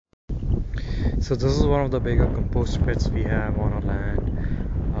So this is one of the bigger compost pits we have on our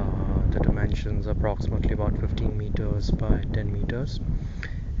land. The dimensions approximately about 15 meters by 10 meters,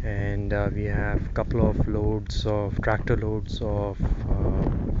 and we have a couple of loads of tractor loads of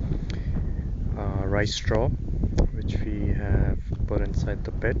rice straw, which we have put inside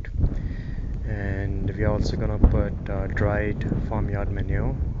the pit, and we are also gonna put dried farmyard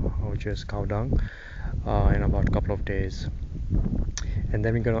manure, which is cow dung, in about a couple of days. And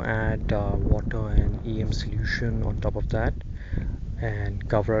then we're going to add water and EM solution on top of that, and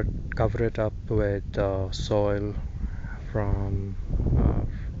cover it up with soil from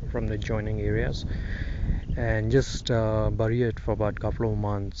the adjoining areas, and just bury it for about a couple of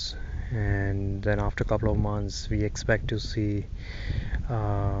months. And then after a couple of months we expect to see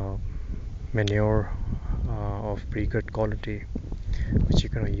manure of pretty good quality, which you're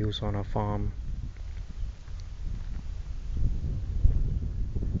going to use on a farm.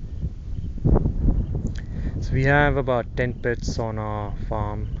 So we have about 10 pits on our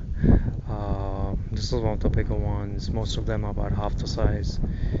farm. This is one of the bigger ones. Most of them are about half the size.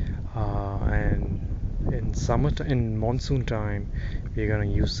 And in monsoon time, we're going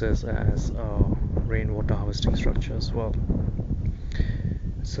to use this as a rainwater harvesting structure as well.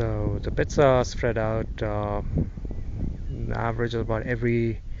 So the pits are spread out. The average of about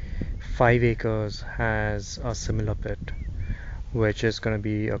every 5 acres has a similar pit, which is going to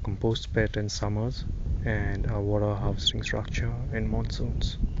be a compost pit in summers and a water harvesting structure in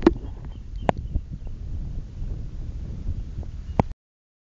monsoons.